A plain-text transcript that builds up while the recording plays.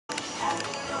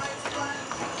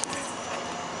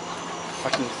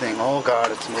fucking thing. Oh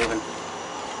god, it's moving.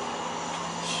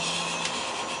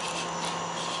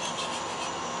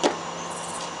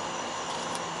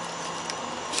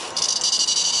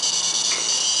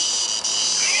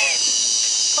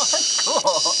 Oh, that's cool.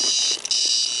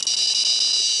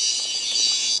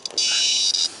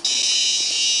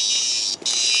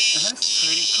 That's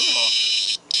pretty cool.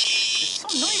 It's so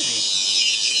noisy.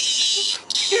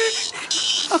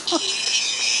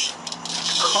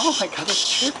 Oh my god, that's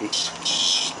trippy.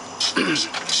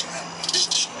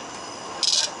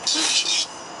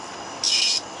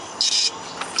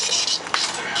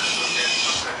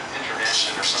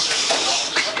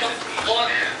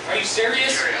 Are you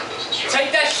serious?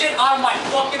 Take that shit out of my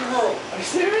fucking room. Are you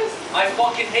serious? I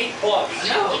fucking hate bugs.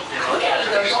 No.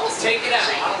 Take it out.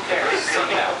 I don't care. Take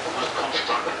it out.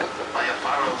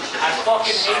 I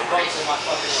fucking hate bugs in my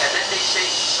fucking room. And then they say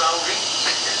sorry.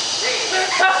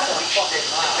 Fucking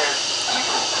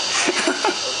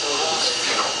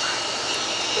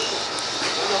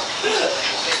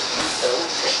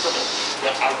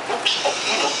There are books of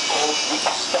Enoch called the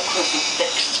Speculative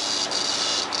Text.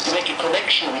 To make a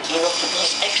connection with Enoch to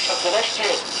these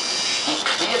extraterrestrials. He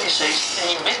clearly says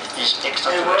he met this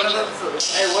extraterrestrial.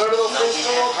 Hey, what are those things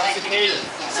called? Cicadas.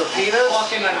 Cicadas?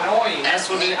 Fucking annoying. That's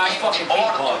what I fucking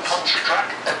hate bugs.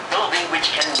 Construct a building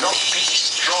which cannot be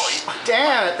destroyed.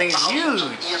 Damn, that thing's huge.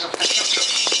 Years of the future.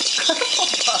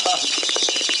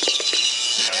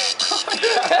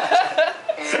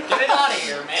 Get it out of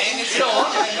here, man. It's so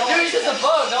fucking annoying. Dude, it's just a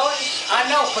bug, no? I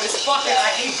know, but it's fucking,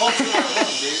 I hate bugs in my room,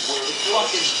 dude. It's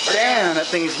fucking... Damn, that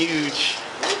thing's huge.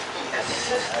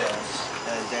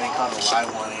 Danny caught a live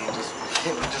one and just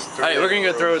Alright, we're gonna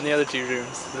go throw it in the other two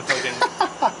rooms. The fucking...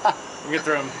 we're gonna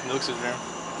throw him in Luke's room. I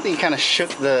think he kind of shook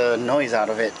the noise out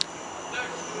of it.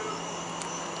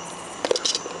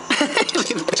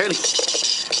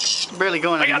 barely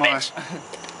going anymore. I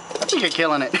think you're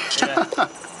killing it. Yeah.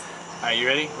 Alright, you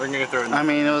ready? We're gonna go throw it in. I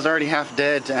mean, it was already half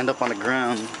dead to end up on the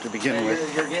ground to begin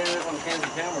with. You're getting it on camera,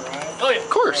 right? Oh yeah. Of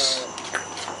course.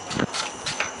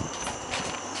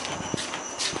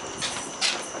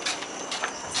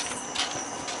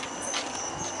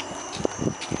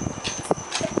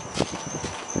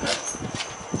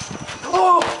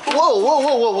 Oh! Whoa, whoa,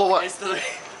 whoa, whoa, whoa, what? It's the...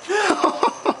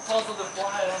 puzzle to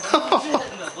fly on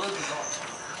the blizzard's on.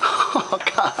 Oh,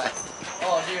 God.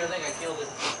 Oh, dude, I think I killed it.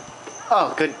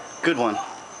 Oh, good one.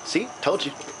 See? Told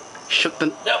you. Shook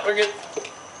the... Yep, we're good.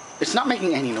 It's not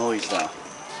making any noise, though.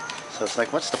 So it's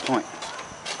like, what's the point?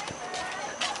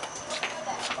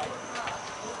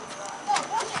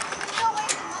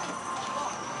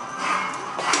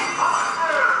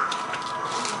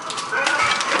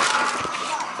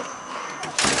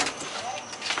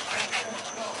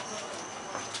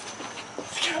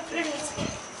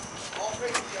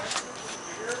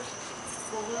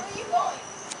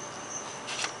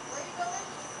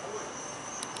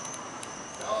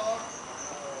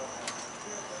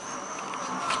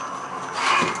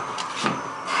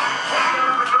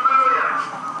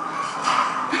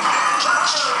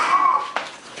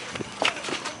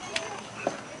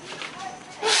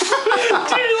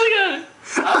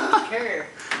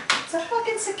 It's a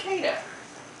fucking cicada.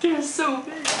 Dude, it's so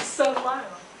big. It's so loud.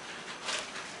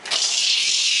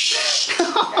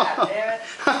 God damn it.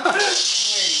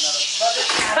 Here, you motherfucker.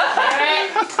 God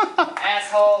damn it.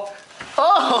 Asshole. Oh!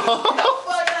 Get the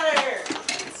fuck out of here.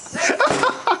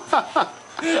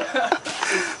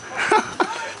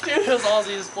 Dude, this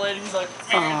Aussie is playing. He's like,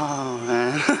 Oh,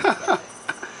 man.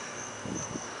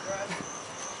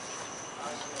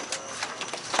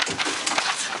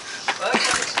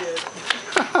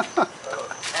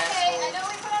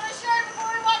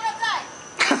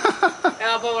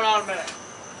 yeah, I'll put one on in a minute.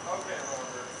 Okay,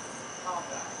 Robert. Calm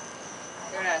down.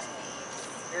 You're an asshole.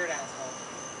 You're an asshole.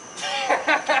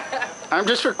 I'm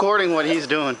just recording what he's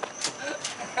doing.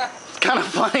 It's kind of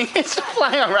funny. It's still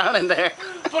flying around in there.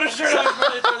 Put a shirt on before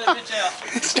they throw that bitch out.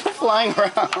 It's still flying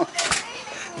around.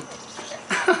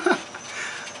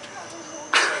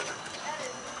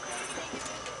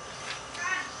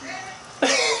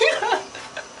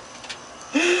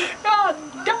 God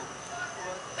damn.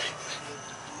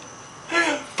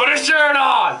 Put a shirt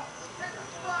on!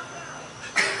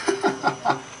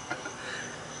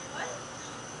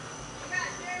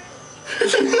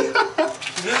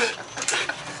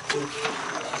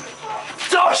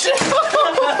 Oh shit!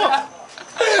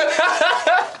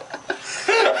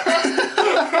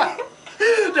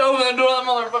 Don't open the door, that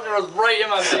motherfucker was right in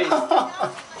my face.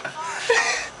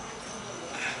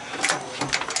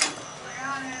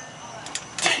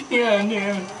 Yeah,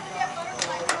 damn.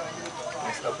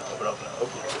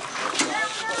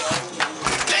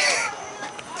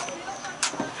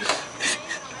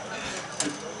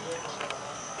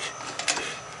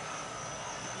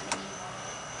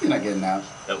 not getting out.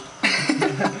 Nope.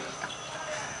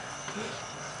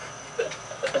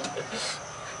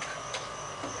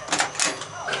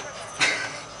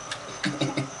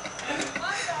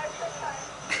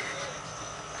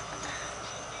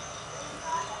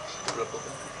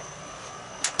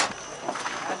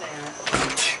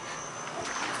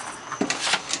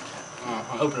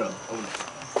 Open it up. Open it up.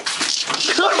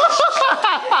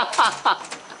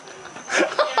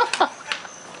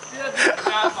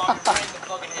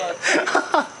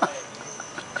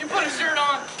 You put a shirt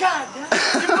on. God damn.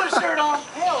 You put a shirt on.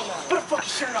 Hell no. Put a fucking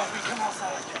shirt on. We come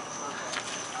outside.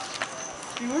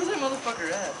 Dude, where's that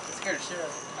motherfucker at? It scared the shit out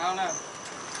of me. I don't know.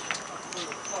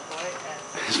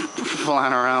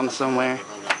 Flying around somewhere. Is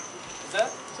that?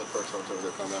 It's the first one over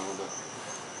there. Calm down a little bit.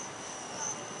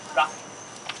 Rock.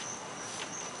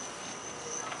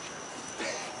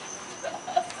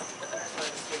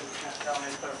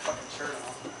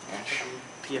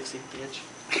 PFC bitch.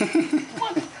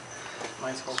 What?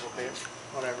 Mine's Coco bitch.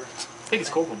 Whatever. I think it's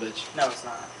Coco, bitch. No, it's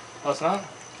not. Oh, it's not?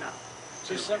 No.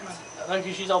 She's something. I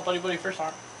think she's all buddy buddy first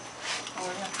arm.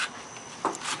 Oh, yeah.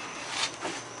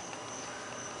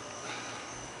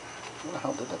 Where the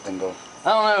hell did that thing go? I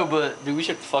don't know, but dude, we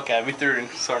should fuck out. We threw it in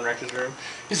Sergeant Rex's room.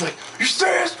 He's like, "You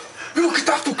serious? You get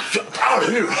that fucking shit out of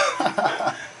here!"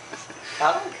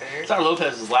 I don't care. Sergeant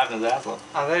Lopez was laughing his ass off.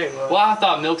 I bet he will. Well, I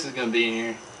thought Milks was gonna be in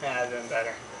here. Yeah, I'm doing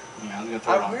better. Yeah, I was gonna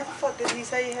throw it on. Where the fuck did he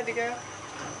say you had to go?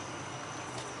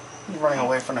 He's running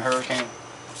away from the hurricane.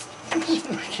 I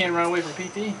can't run away from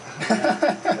PT.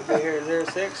 I'll be here at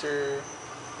 06 or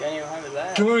Daniel Hunt is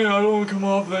that? Johnny, I don't want to come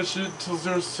off that shit until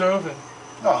 07.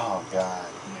 Oh, God.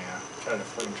 Yeah, trying to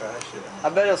fucking try that shit. I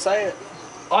bet he'll say it.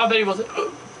 Oh, I bet he wasn't.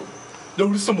 No,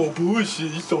 this is some more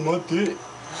bullshit. You stole my dick.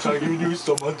 Trying to give me you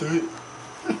stole my dick.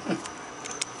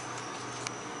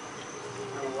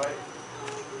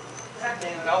 God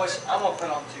damn it, I'm gonna put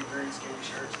on 2 green skinny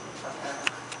shirts.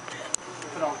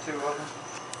 Put on 2 of them.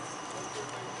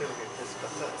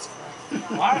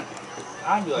 Why?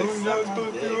 I'd be like, Who knows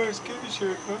about wearing a skinny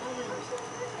shirt?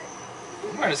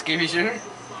 I'm wearing a skinny shirt.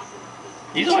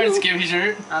 He's wearing a skinny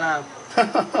shirt. I know.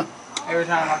 Every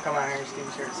time I come out here in a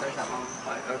skinny shirt, say something, I'm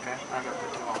like, okay, I'm gonna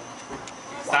put them on.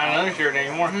 It's not another shirt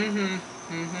anymore.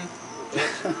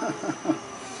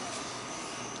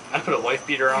 I put a wife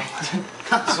beater on.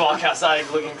 Just walk outside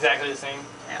looking exactly the same.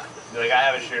 Yeah. Be like, I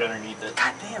have a shirt underneath it.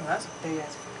 God damn, that's a big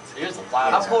ass. Here's the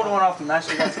flower. I pulled one off the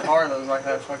National Guard's car that was like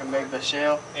that fucking big, the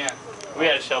shell. Yeah. We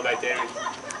had a shell back there.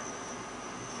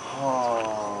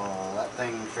 Oh, that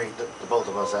thing freaked the both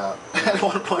of us out at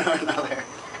one point or another.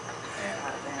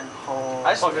 Oh,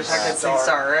 I just wish I could see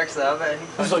Sergeant Rex though. I bet he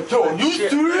He's like, yo, you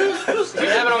serious? We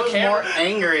have it on More camera.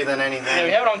 angry than anything. Yeah,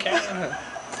 we have it on camera.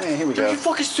 Hey, here we go. Are you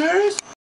fucking serious?